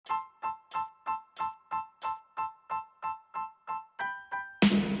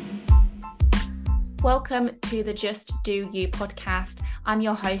Welcome to the Just Do You podcast. I'm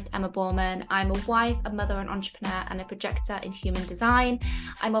your host, Emma Borman. I'm a wife, a mother, an entrepreneur, and a projector in human design.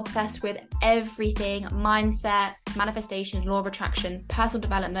 I'm obsessed with everything mindset, manifestation, law of attraction, personal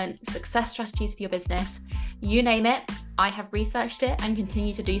development, success strategies for your business. You name it, I have researched it and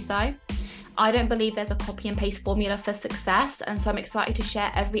continue to do so. I don't believe there's a copy and paste formula for success, and so I'm excited to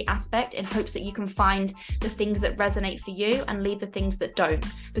share every aspect in hopes that you can find the things that resonate for you and leave the things that don't,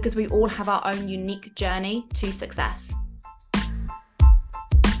 because we all have our own unique journey to success.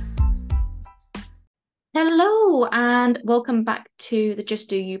 Hello and welcome back to the Just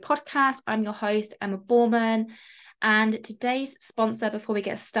Do You podcast. I'm your host, Emma Borman, and today's sponsor, before we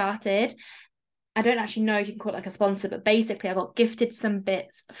get started, I don't actually know if you can call it like a sponsor, but basically I got gifted some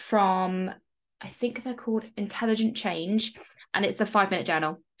bits from, I think they're called Intelligent Change, and it's the 5-minute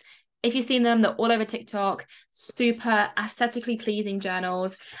journal. If you've seen them, they're all over TikTok, super aesthetically pleasing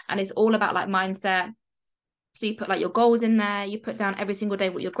journals, and it's all about like mindset. So you put like your goals in there, you put down every single day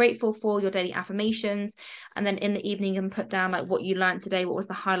what you're grateful for, your daily affirmations, and then in the evening you can put down like what you learned today, what was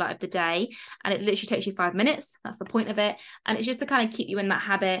the highlight of the day, and it literally takes you 5 minutes. That's the point of it, and it's just to kind of keep you in that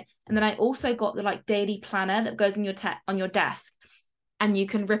habit. And then I also got the like daily planner that goes in on your desk, and you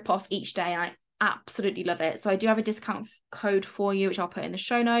can rip off each day, and I absolutely love it. So I do have a discount code for you, which I'll put in the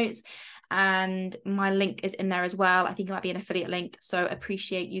show notes, and my link is in there as well. I think it might be an affiliate link, so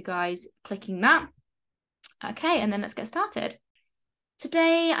appreciate you guys clicking that. Okay, and then let's get started.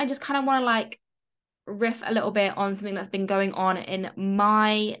 Today, I just kind of want to like riff a little bit on something that's been going on in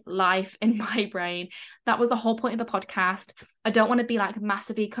my life, in my brain. That was the whole point of the podcast. I don't want to be like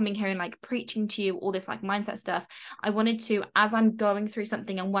massively coming here and like preaching to you all this like mindset stuff. I wanted to, as I'm going through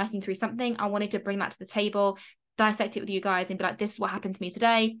something and working through something, I wanted to bring that to the table, dissect it with you guys and be like, this is what happened to me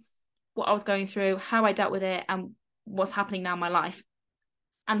today, what I was going through, how I dealt with it, and what's happening now in my life.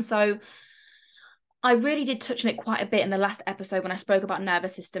 And so I really did touch on it quite a bit in the last episode when I spoke about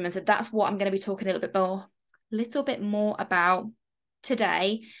nervous system, and so that's what I'm going to be talking a little bit more about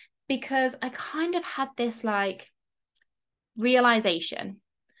today, because I kind of had this like realization.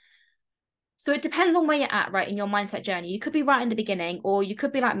 So it depends on where you're at, right, in your mindset journey. You could be right in the beginning, or you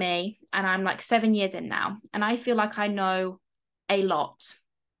could be like me, and I'm like 7 years in now, and I feel like I know a lot.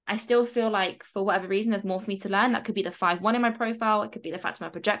 I still feel like for whatever reason, there's more for me to learn. That could be the 5-1 in my profile. It could be the fact I'm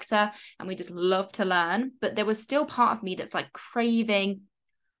a projector and we just love to learn. But there was still part of me that's like craving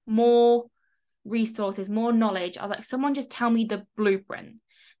more resources, more knowledge. I was like, someone just tell me the blueprint.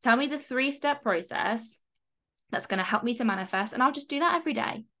 Tell me the 3-step process that's going to help me to manifest. And I'll just do that every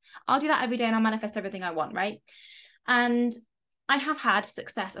day. I'll do that every day and I'll manifest everything I want, right? And I have had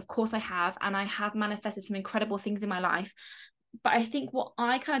success. Of course I have. And I have manifested some incredible things in my life. But I think what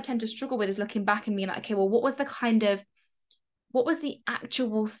I kind of tend to struggle with is looking back and being like, okay, well, what was the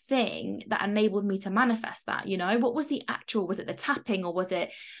actual thing that enabled me to manifest that? You know, what was the actual, was it the tapping or was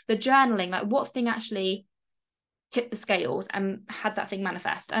it the journaling? Like what thing actually tipped the scales and had that thing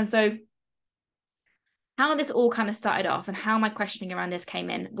manifest? And so how this all kind of started off and how my questioning around this came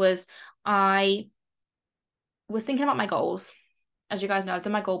in was I was thinking about my goals. As you guys know, I've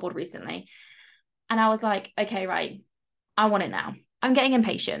done my goal board recently. And I was like, okay, right, I want it now. I'm getting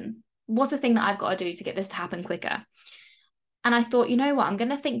impatient. What's the thing that I've got to do to get this to happen quicker? And I thought, you know what? I'm going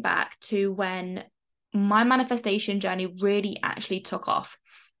to think back to when my manifestation journey really actually took off.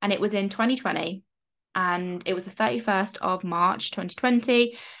 And it was in 2020. And it was the 31st of March,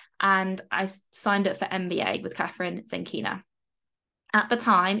 2020. And I signed up for MBA with Catherine Zenkina. At the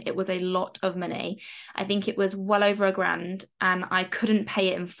time, it was a lot of money. I think it was well over $1,000 and I couldn't pay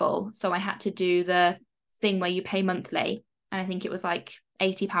it in full. So I had to do the thing where you pay monthly. And I think it was like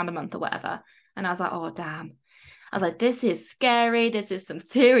 £80 a month or whatever. And I was like, oh, damn. I was like, this is scary. This is some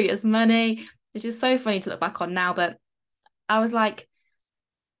serious money, which is so funny to look back on now. But I was like,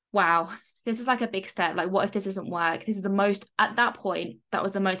 wow, this is like a big step. Like, what if this doesn't work? This is the most, at that point, that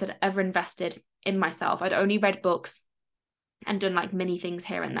was the most I'd ever invested in myself. I'd only read books and done like mini things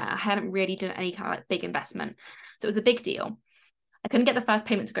here and there. I hadn't really done any kind of like big investment. So it was a big deal. I couldn't get the first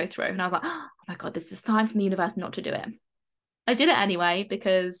payment to go through. And I was like, oh my God, this is a sign from the universe not to do it. I did it anyway,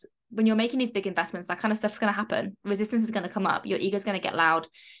 because when you're making these big investments, that kind of stuff's going to happen. Resistance is going to come up. Your ego's going to get loud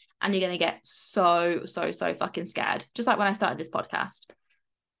and you're going to get so fucking scared. Just like when I started this podcast.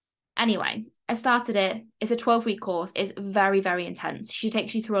 Anyway, I started it. It's a 12-week course. It's very, very intense. She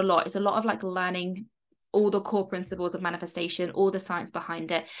takes you through a lot. It's a lot of like learning all the core principles of manifestation, all the science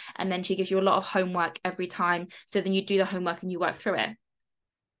behind it. And then she gives you a lot of homework every time. So then you do the homework and you work through it.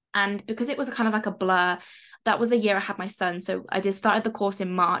 And because it was kind of like a blur, that was the year I had my son. So I started the course in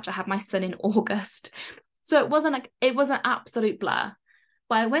March. I had my son in August. So it was an absolute blur.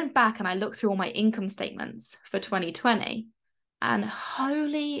 But I went back and I looked through all my income statements for 2020, and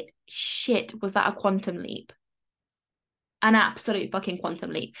holy shit, was that a quantum leap? An absolute fucking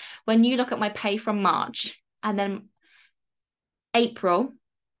quantum leap. When you look at my pay from March, and then April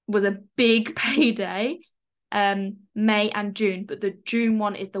was a big payday, May and June, but the June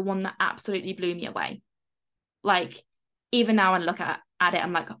one is the one that absolutely blew me away. Like, even now and look at it,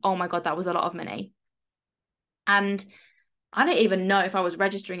 I'm like, oh my God, that was a lot of money. And I didn't even know, if I was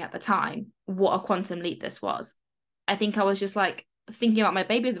registering at the time, what a quantum leap this was. I think I was just like thinking about my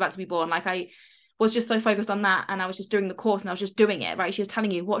baby was about to be born. Like, I was just so focused on that, and I was just doing the course and I was just doing it, right? She was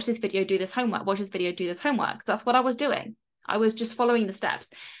telling you, watch this video, do this homework, watch this video, do this homework. So that's what I was doing. I was just following the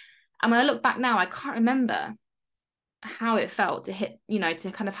steps. And when I look back now, I can't remember how it felt to hit,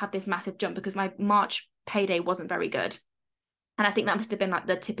 to kind of have this massive jump, because my March payday wasn't very good. And I think that must have been like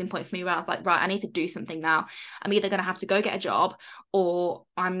the tipping point for me, where I was like, right, I need to do something now. I'm either going to have to go get a job, or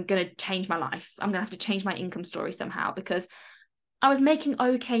I'm going to change my life. I'm going to have to change my income story somehow, because I was making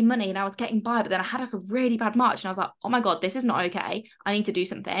okay money and I was getting by, but then I had like a really bad March and I was like, oh my God, this is not okay. I need to do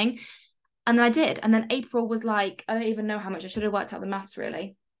something. And then I did. And then April was like, I don't even know how much. I should have worked out the maths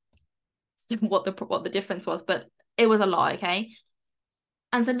really, what the difference was, but it was a lot. Okay.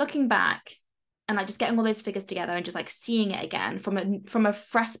 And so looking back and like just getting all those figures together and just like seeing it again from a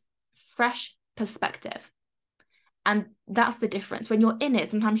fresh perspective. And that's the difference. When you're in it,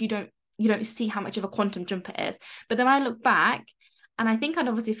 sometimes you don't see how much of a quantum jump it is. But then when I look back, and I think I'd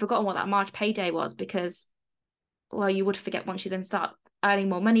obviously forgotten what that March payday was, because, well, you would forget once you then start earning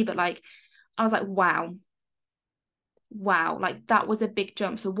more money. But like, I was like, wow, like that was a big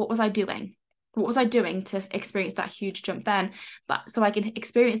jump. So what was I doing? What was I doing to experience that huge jump then? But so I can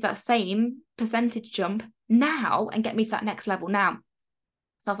experience that same percentage jump now and get me to that next level now.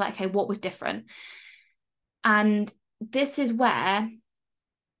 So I was like, okay, what was different? And this is where,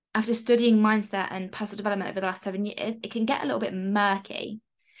 after studying mindset and personal development over the last 7 years, it can get a little bit murky,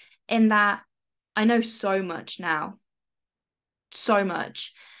 in that I know so much now, so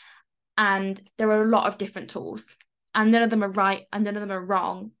much. And there are a lot of different tools, and none of them are right and none of them are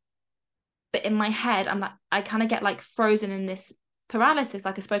wrong. But in my head, I'm like, I kind of get like frozen in this paralysis,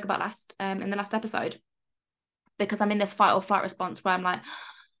 like I spoke about in the last episode, because I'm in this fight or flight response where I'm like,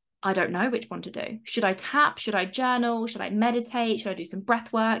 I don't know which one to do. Should I tap? Should I journal? Should I meditate? Should I do some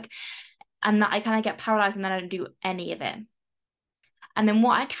breath work? And that I kind of get paralyzed, and then I don't do any of it. And then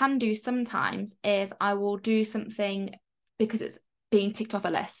what I can do sometimes is I will do something because it's being ticked off a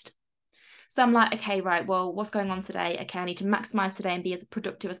list. So I'm like, okay, right, well, what's going on today? Okay, I need to maximize today and be as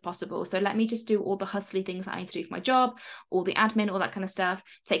productive as possible. So let me just do all the hustly things that I need to do for my job, all the admin, all that kind of stuff,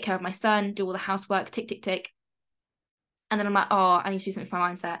 take care of my son, do all the housework, tick, tick, tick. And then I'm like, oh, I need to do something for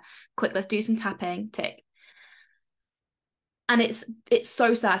my mindset. Quick, let's do some tapping, tick. And it's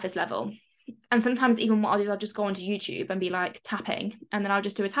so surface level. And sometimes even what I'll do is I'll just go onto YouTube and be like tapping, and then I'll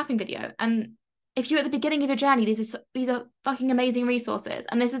just do a tapping video. And if you're at the beginning of your journey, these are fucking amazing resources,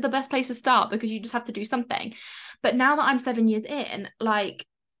 and this is the best place to start, because you just have to do something. But now that I'm 7 years in, like,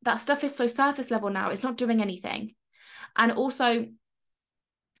 that stuff is so surface level now, it's not doing anything. And also,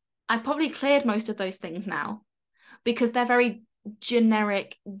 I've probably cleared most of those things now, because they're very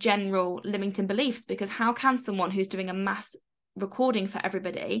generic, general limiting beliefs. Because how can someone who's doing a mass recording for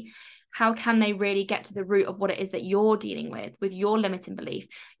everybody, how can they really get to the root of what it is that you're dealing with your limiting belief?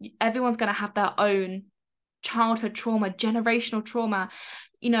 Everyone's going to have their own childhood trauma, generational trauma.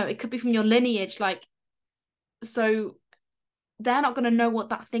 It could be from your lineage. Like, so they're not going to know what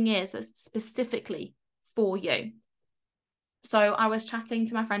that thing is that's specifically for you. So I was chatting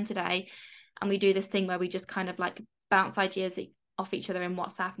to my friend today, and we do this thing where we just kind of like bounce ideas off each other in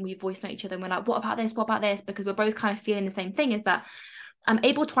WhatsApp, and we voice note each other, and we're like, what about this? What about this? Because we're both kind of feeling the same thing, is that I'm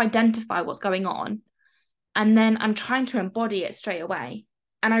able to identify what's going on, and then I'm trying to embody it straight away.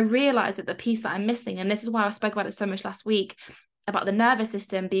 And I realized that the piece that I'm missing, and this is why I spoke about it so much last week, about the nervous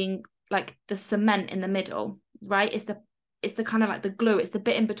system being like the cement in the middle, right? It's the kind of like the glue, it's the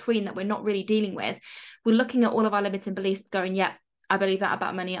bit in between that we're not really dealing with. We're looking at all of our limiting beliefs going, yeah, I believe that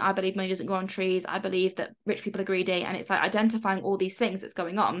about money. I believe money doesn't grow on trees. I believe that rich people are greedy. And it's like identifying all these things that's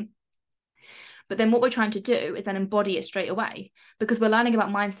going on. But then what we're trying to do is then embody it straight away, because we're learning about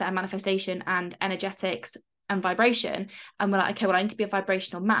mindset and manifestation and energetics and vibration. And we're like, okay, well, I need to be a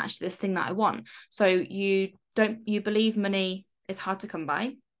vibrational match to this thing that I want. So you believe money is hard to come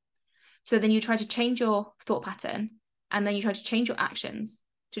by. So then you try to change your thought pattern, and then you try to change your actions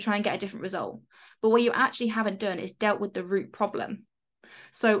to try and get a different result. But what you actually haven't done is dealt with the root problem.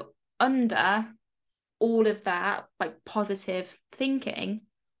 So under all of that, like, positive thinking,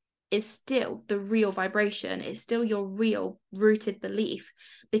 is still the real vibration. It's still your real rooted belief,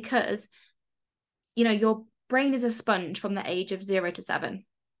 because, you know, your brain is a sponge from the age of 0 to 7.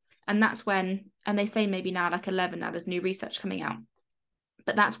 And that's when, and they say maybe now like 11, now there's new research coming out,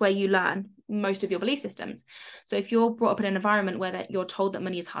 but that's where you learn most of your belief systems. So if you're brought up in an environment where that you're told that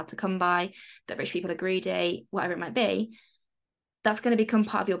money is hard to come by, that rich people are greedy, whatever it might be, that's going to become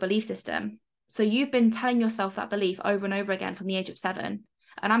part of your belief system. So you've been telling yourself that belief over and over again from the age of 7,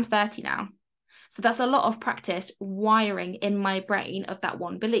 and I'm 30 now. So that's a lot of practice wiring in my brain of that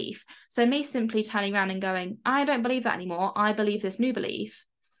one belief. So me simply turning around and going, I don't believe that anymore, I believe this new belief,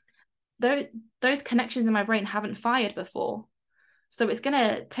 those connections in my brain haven't fired before. So it's going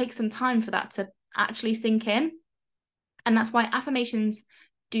to take some time for that to actually sink in. And that's why affirmations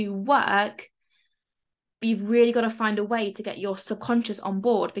do work. But you've really got to find a way to get your subconscious on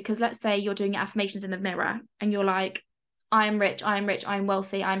board. Because let's say you're doing affirmations in the mirror and you're like, I am rich, I am rich, I am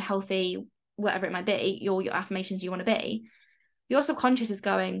wealthy, I'm healthy, whatever it might be, your affirmations you want to be. Your subconscious is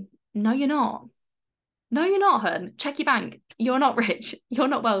going, no, you're not. No, you're not, hun. Check your bank. You're not rich. You're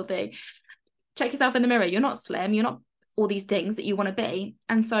not wealthy. Check yourself in the mirror. You're not slim. You're not all these things that you want to be.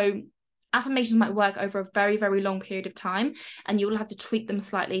 And so affirmations might work over a very, very long period of time, and you will have to tweak them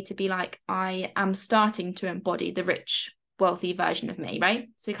slightly to be like, I am starting to embody the rich, wealthy version of me, right?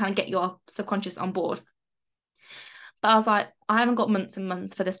 So you kind of get your subconscious on board. But I was like, I haven't got months and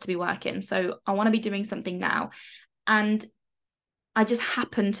months for this to be working, so I want to be doing something now. And I just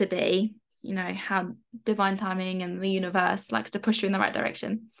happen to be, you know, how divine timing and the universe likes to push you in the right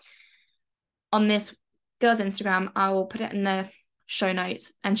direction. On this girl's Instagram, I will put it in the show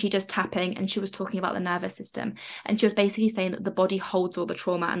notes, and she does tapping, and she was talking about the nervous system, and she was basically saying that the body holds all the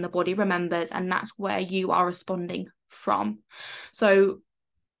trauma and the body remembers, and that's where you are responding from. So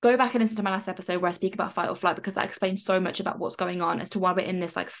go back and listen to my last episode where I speak about fight or flight, because that explains so much about what's going on as to why we're in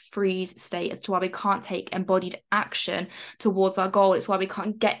this like freeze state, as to why we can't take embodied action towards our goal. It's why we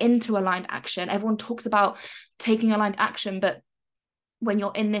can't get into aligned action. Everyone talks about taking aligned action, but when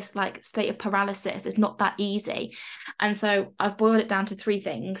you're in this like state of paralysis, it's not that easy. And so I've boiled it down to 3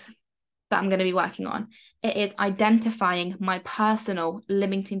 things that I'm going to be working on. It is identifying my personal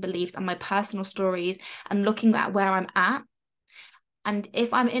limiting beliefs and my personal stories, and looking at where I'm at. And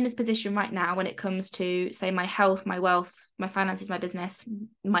if I'm in this position right now, when it comes to, say, my health, my wealth, my finances, my business,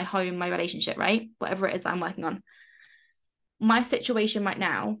 my home, my relationship, right? Whatever it is that I'm working on, my situation right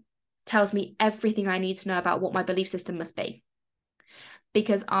now tells me everything I need to know about what my belief system must be.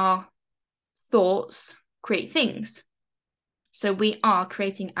 Because our thoughts create things. So we are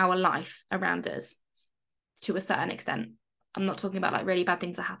creating our life around us to a certain extent. I'm not talking about like really bad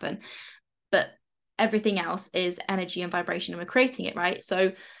things that happen, but everything else is energy and vibration, and we're creating it, right?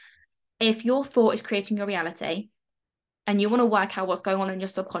 So if your thought is creating your reality and you want to work out what's going on in your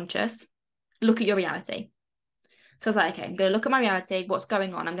subconscious, look at your reality. So I was like, okay, I'm going to look at my reality, what's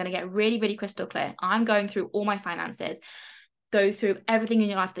going on. I'm going to get really, really crystal clear. I'm going through all my finances, go through everything in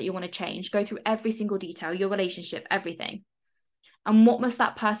your life that you want to change, go through every single detail, your relationship, everything. And what must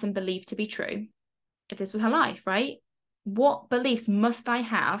that person believe to be true if this was her life, right? What beliefs must I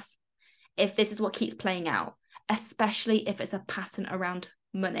have if this is what keeps playing out, especially if it's a pattern around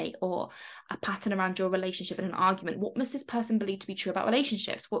money or a pattern around your relationship in an argument? What must this person believe to be true about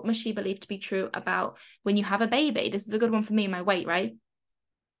relationships? What must she believe to be true about when you have a baby? This is a good one for me, my weight, right?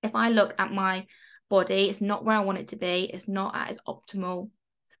 If I look at my body, it's not where I want it to be, it's not at its optimal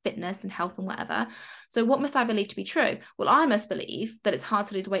fitness and health and whatever. So what must I believe to be true? Well, I must believe that it's hard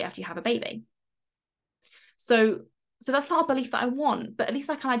to lose weight after you have a baby. So that's not a belief that I want, but at least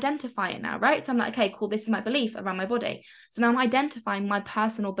I can identify it now, right? So I'm like, okay, cool, this is my belief around my body. So now I'm identifying my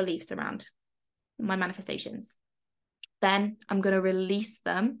personal beliefs around my manifestations. Then I'm going to release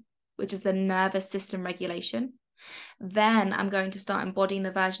them, which is the nervous system regulation. Then I'm going to start embodying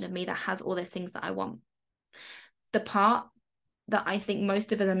the version of me that has all those things that I want. The part that I think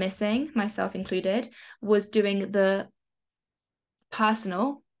most of us are missing, myself included, was doing the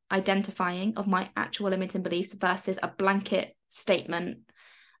personal identifying of my actual limiting beliefs versus a blanket statement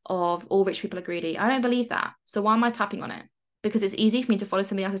of all rich people are greedy. I don't believe that. So why am I tapping on it? Because it's easy for me to follow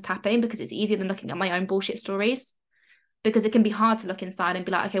somebody else's tapping, because it's easier than looking at my own bullshit stories. Because it can be hard to look inside and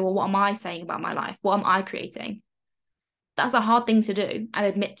be like, okay, well, what am I saying about my life? What am I creating? That's a hard thing to do and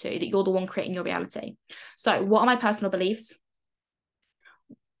admit to, that you're the one creating your reality. So what are my personal beliefs?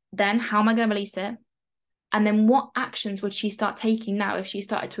 Then how am I going to release it? And then what actions would she start taking now if she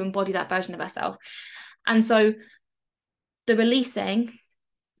started to embody that version of herself? And so the releasing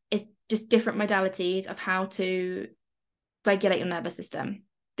is just different modalities of how to regulate your nervous system.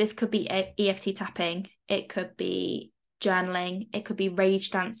 This could be EFT tapping. It could be journaling, it could be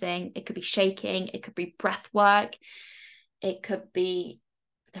rage dancing, it could be shaking, it could be breath work, it could be,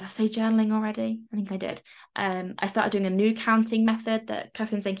 did I say journaling already? I think I did. I started doing a new counting method that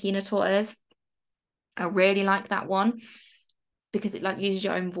Kathrin Zenkina taught us. I really like that one because it like uses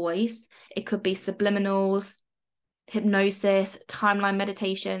your own voice. It could be subliminals, hypnosis, timeline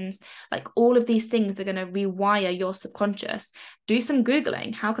meditations, like all of these things are going to rewire your subconscious. Do some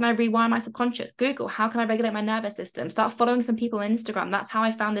Googling. How can I rewire my subconscious? Google, how can I regulate my nervous system? Start following some people on Instagram. That's how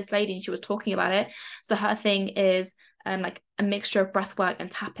I found this lady and she was talking about it. So her thing is like a mixture of breath work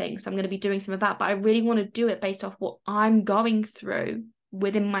and tapping. So I'm going to be doing some of that, but I really want to do it based off what I'm going through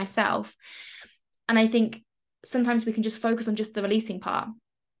within myself. And I think sometimes we can just focus on just the releasing part.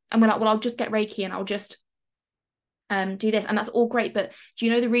 And we're like, well, I'll just get Reiki and I'll just do this, and that's all great, but do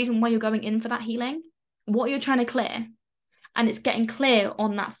you know the reason why you're going in for that healing? What you're trying to clear, and it's getting clear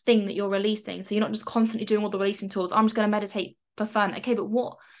on that thing that you're releasing. So you're not just constantly doing all the releasing tools. I'm just going to meditate for fun. Okay, but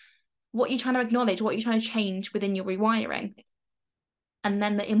what are you trying to acknowledge? What are you trying to change within your rewiring? And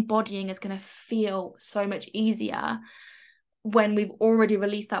then the embodying is going to feel so much easier when we've already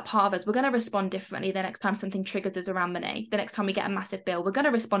released that part of us. We're going to respond differently the next time something triggers us around money. The next time we get a massive bill, we're going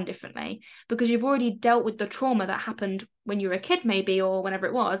to respond differently because you've already dealt with the trauma that happened when you were a kid, maybe, or whenever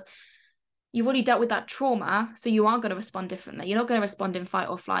it was. You've already dealt with that trauma, so you are going to respond differently. You're not going to respond in fight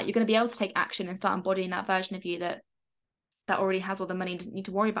or flight. You're going to be able to take action and start embodying that version of you that already has all the money and doesn't need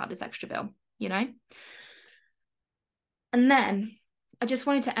to worry about this extra bill, you know? And then I just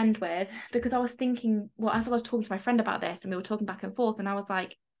wanted to end with, because I was thinking, well, as I was talking to my friend about this and we were talking back and forth, and I was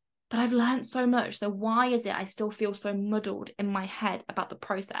like, but I've learned so much. So why is it I still feel so muddled in my head about the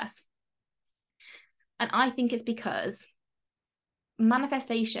process? And I think it's because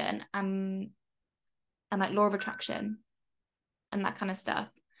manifestation and like law of attraction and that kind of stuff,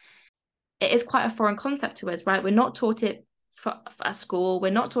 it is quite a foreign concept to us, right? We're not taught it for at school.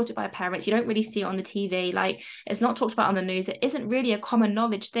 We're not taught it by parents. You don't really see it on the TV. Like, it's not talked about on the news. It isn't really a common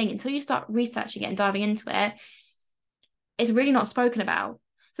knowledge thing until you start researching it and diving into it. It's really not spoken about.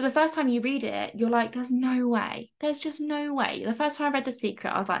 So the first time you read it, you're like, there's no way. There's just no way. The first time I read The Secret,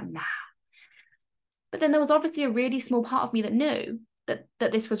 I was like, nah. But then there was obviously a really small part of me that knew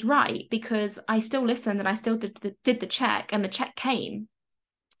that this was right, because I still listened and I still did the check, and the check came.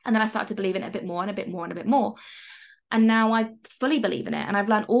 And then I started to believe in it a bit more and a bit more and a bit more. And now I fully believe in it and I've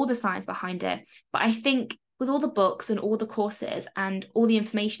learned all the science behind it. But I think with all the books and all the courses and all the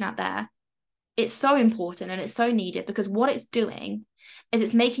information out there, it's so important and it's so needed, because what it's doing is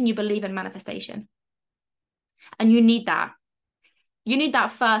it's making you believe in manifestation. And you need that. You need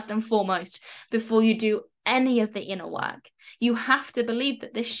that first and foremost before you do any of the inner work. You have to believe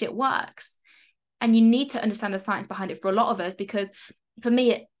that this shit works. And you need to understand the science behind it for a lot of us, because for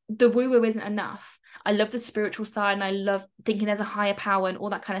me, the woo-woo isn't enough. I love the spiritual side and I love thinking there's a higher power and all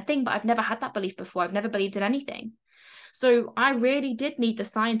that kind of thing, but I've never had that belief before. I've never believed in anything. So I really did need the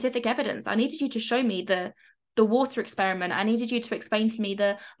scientific evidence. I needed you to show me the water experiment. I needed you to explain to me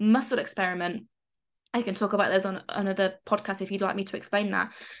the muscle experiment. I can talk about those on another podcast if you'd like me to explain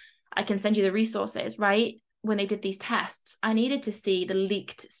that. I can send you the resources, right? When they did these tests, I needed to see the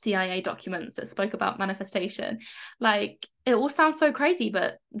leaked CIA documents that spoke about manifestation. Like, it all sounds so crazy,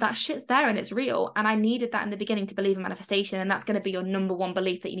 but that shit's there and it's real. And I needed that in the beginning to believe in manifestation. And that's going to be your number one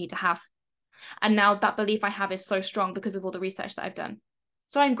belief that you need to have. And now that belief I have is so strong because of all the research that I've done.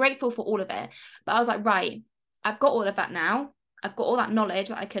 So I'm grateful for all of it. But I was like, right, I've got all of that now. I've got all that knowledge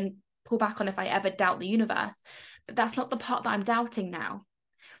that I can pull back on if I ever doubt the universe. But that's not the part that I'm doubting now.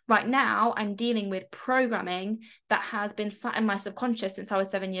 Right now, I'm dealing with programming that has been sat in my subconscious since I was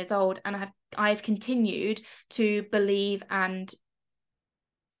 7 years old, and I've continued to believe and,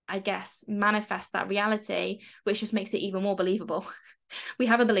 I guess, manifest that reality, which just makes it even more believable. We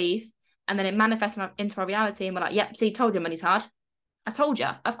have a belief, and then it manifests into our reality, and we're like, yep, see, told you money's hard. I told you.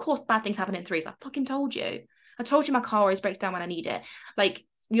 Of course, bad things happen in threes. I fucking told you. I told you my car always breaks down when I need it. Like,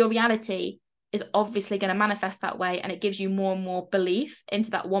 your reality is obviously going to manifest that way, and it gives you more and more belief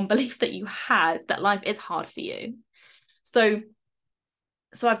into that one belief that you had, that life is hard for you. So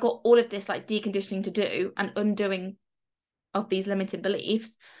I've got all of this like deconditioning to do and undoing of these limited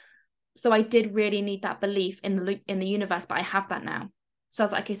beliefs. So I did really need that belief in the universe, but I have that now. So I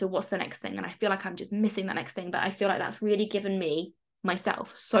was like, okay, so what's the next thing? And I feel like I'm just missing that next thing, but I feel like that's really given me,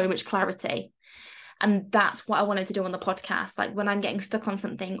 myself, so much clarity. And that's what I wanted to do on the podcast. Like, when I'm getting stuck on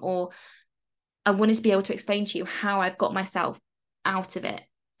something, or I wanted to be able to explain to you how I've got myself out of it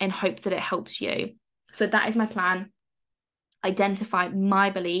in hopes that it helps you. So that is my plan. Identify my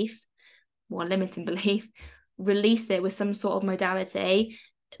belief, or limiting belief, release it with some sort of modality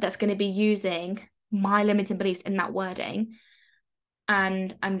that's going to be using my limiting beliefs in that wording,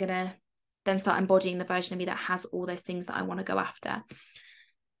 and I'm going to then start embodying the version of me that has all those things that I want to go after.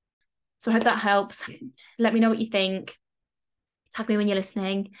 So I hope that helps. Let me know what you think. Tag me when you're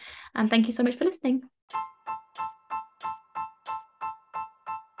listening. And thank you so much for listening.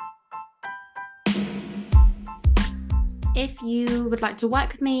 If you would like to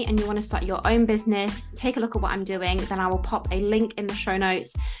work with me and you want to start your own business, take a look at what I'm doing, then I will pop a link in the show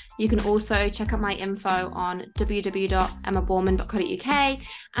notes. You can also check out my info on www.emmaborman.co.uk,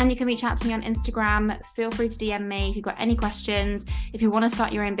 and you can reach out to me on Instagram. Feel free to DM me if you've got any questions. If you want to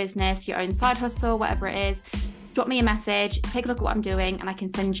start your own business, your own side hustle, whatever it is, drop me a message, take a look at what I'm doing, and I can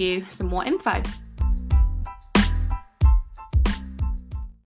send you some more info.